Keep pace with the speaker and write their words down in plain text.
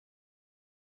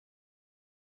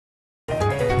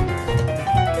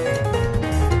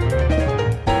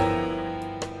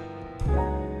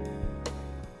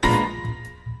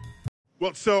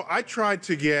Well, so I tried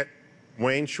to get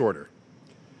Wayne Shorter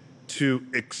to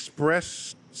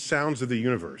express sounds of the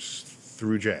universe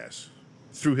through jazz,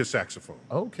 through his saxophone.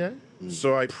 Okay.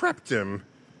 So I prepped him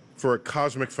for a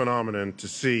cosmic phenomenon to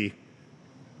see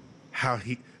how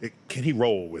can he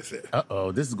roll with it.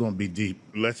 Uh-oh, this is going to be deep.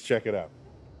 Let's check it out.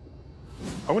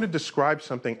 I want to describe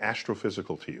something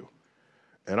astrophysical to you.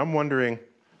 And I'm wondering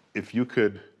if you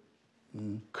could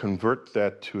convert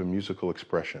that to a musical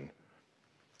expression.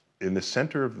 In the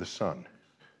center of the sun,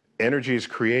 energy is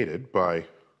created by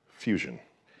fusion,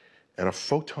 and a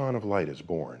photon of light is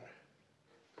born.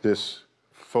 This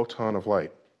photon of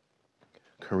light,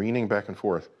 careening back and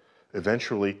forth,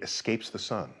 eventually escapes the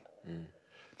sun.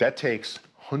 That takes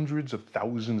hundreds of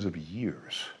thousands of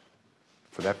years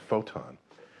for that photon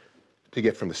to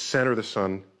get from the center of the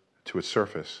sun to its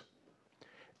surface.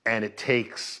 And it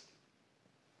takes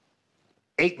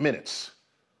 8 minutes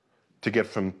to get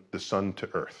from the sun to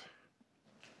Earth.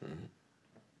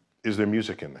 Is there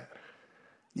music in that?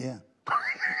 Yeah.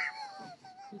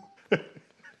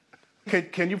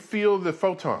 Can you feel the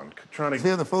photon? Trying to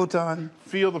feel the photon.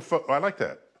 Feel the I like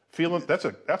that. Feeling that's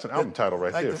an album title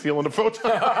right there. Feeling the photon.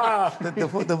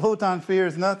 the photon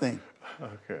fears nothing.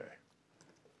 Okay.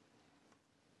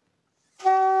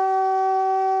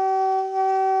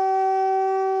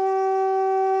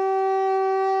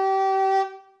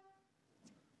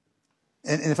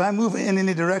 And if I move in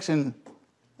any direction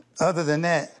other than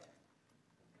that,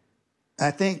 I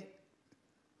think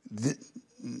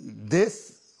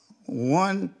this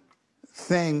one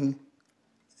thing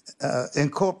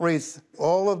incorporates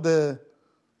all of the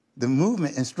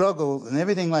movement and struggles and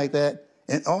everything like that,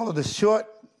 and all of the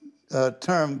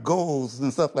short-term goals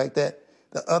and stuff like that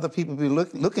that other people be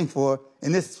looking for,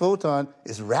 and this photon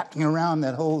is wrapping around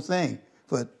that whole thing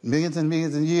for millions and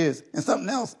millions of years, and something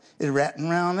else is wrapping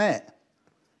around that.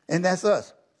 And that's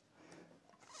us.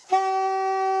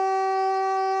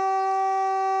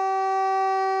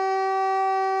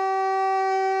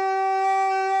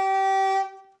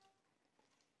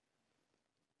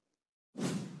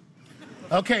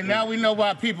 Okay, now we know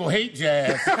why people hate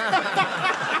jazz.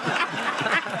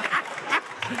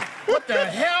 What the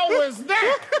hell was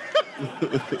that?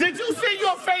 Did you see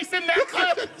your face in that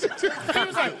clip? He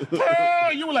was like, oh,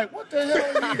 you were like, what the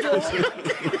hell are you doing?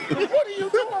 What are you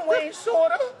doing, Wayne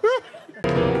Shorter?